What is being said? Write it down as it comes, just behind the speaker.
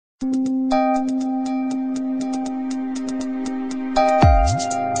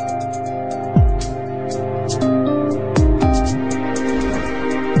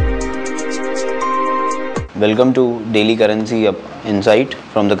Welcome to Daily Currency Insight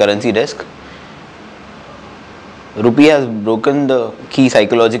from the Currency Desk. Rupee has broken the key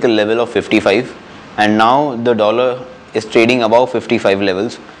psychological level of 55 and now the dollar is trading above 55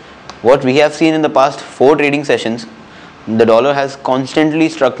 levels. What we have seen in the past 4 trading sessions, the dollar has constantly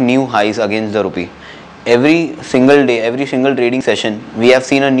struck new highs against the rupee. Every single day, every single trading session, we have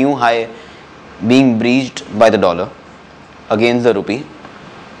seen a new high being breached by the dollar against the rupee.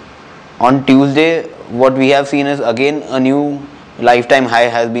 On Tuesday, what we have seen is again a new lifetime high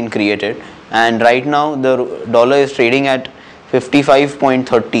has been created, and right now the dollar is trading at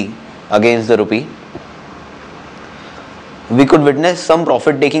 55.30 against the rupee. We could witness some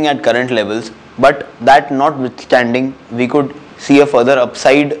profit taking at current levels, but that notwithstanding, we could see a further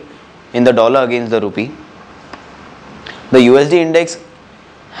upside in the dollar against the rupee. The USD index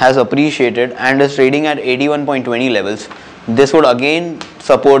has appreciated and is trading at 81.20 levels. This would again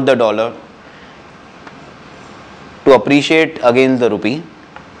support the dollar to appreciate against the rupee.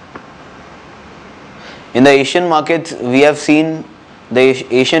 In the Asian markets, we have seen the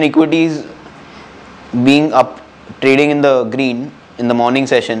Asian equities being up, trading in the green in the morning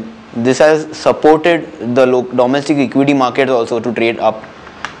session. This has supported the domestic equity markets also to trade up.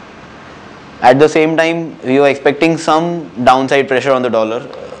 At the same time, we were expecting some downside pressure on the dollar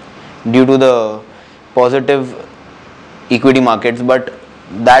due to the positive equity markets, but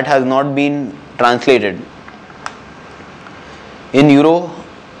that has not been translated. In Euro,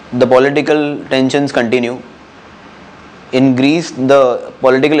 the political tensions continue. In Greece, the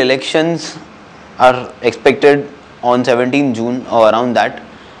political elections are expected on 17 June or around that,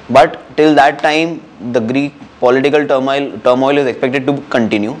 but till that time the Greek political turmoil is expected to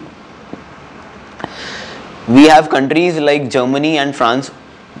continue. We have countries like Germany and France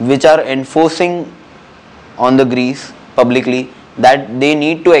which are enforcing on the Greece publicly that they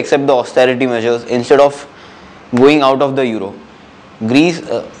need to accept the austerity measures instead of going out of the euro.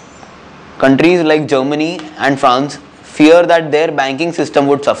 Countries like Germany and France fear that their banking system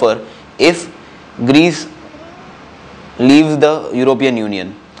would suffer if Greece leaves the European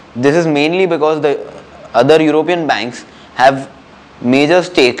Union. This is mainly because the other European banks have major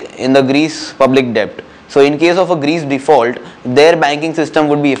stake in the Greece public debt. So in case of a Greece default, their banking system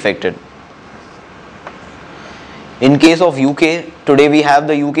would be affected. In case of UK, today we have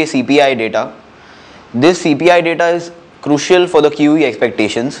the UK CPI data. This CPI data is crucial for the QE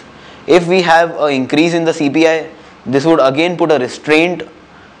expectations. If we have an increase in the CPI, this would again put a restraint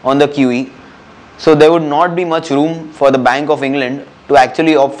on the QE. So there would not be much room for the Bank of England to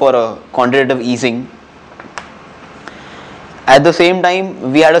actually opt for a quantitative easing. At the same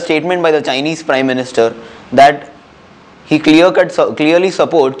time, we had a statement by the Chinese Prime Minister that he clearly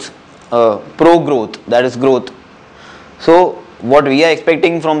supports pro-growth, that is growth. So what we are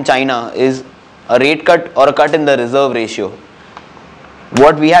expecting from China is a rate cut or a cut in the reserve ratio.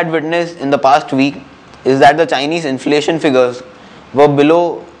 What we had witnessed in the past week is that the Chinese inflation figures were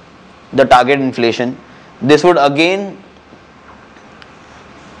below the target inflation. This would again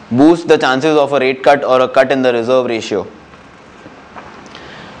boost the chances of a rate cut or a cut in the reserve ratio.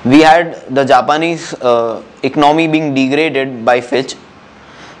 We had the Japanese economy being degraded by Fitch.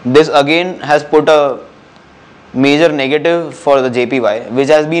 This again has put a major negative for the JPY, which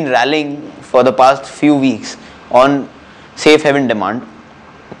has been rallying for the past few weeks on safe haven demand.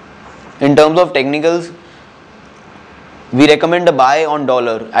 In terms of technicals, we recommend a buy on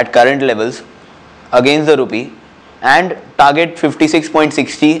dollar at current levels against the rupee and target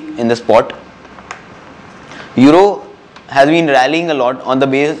 56.60 in the spot. Euro has been rallying a lot on the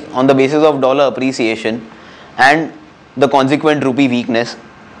basis of dollar appreciation and the consequent rupee weakness.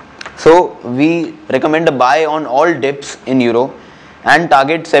 So we recommend a buy on all dips in euro and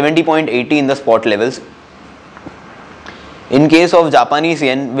target 70.80 in the spot levels. In case of Japanese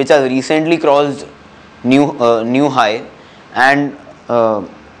yen, which has recently crossed new high and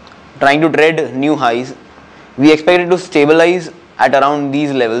trying to tread new highs, we expect it to stabilize at around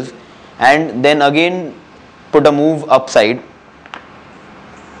these levels and then again put a move upside.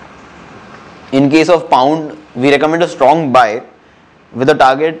 In case of pound, we recommend a strong buy with a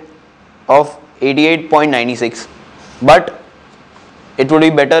target of 88.96, but it would be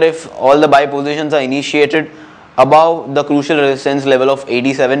better if all the buy positions are initiated above the crucial resistance level of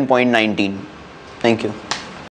 87.19. Thank you.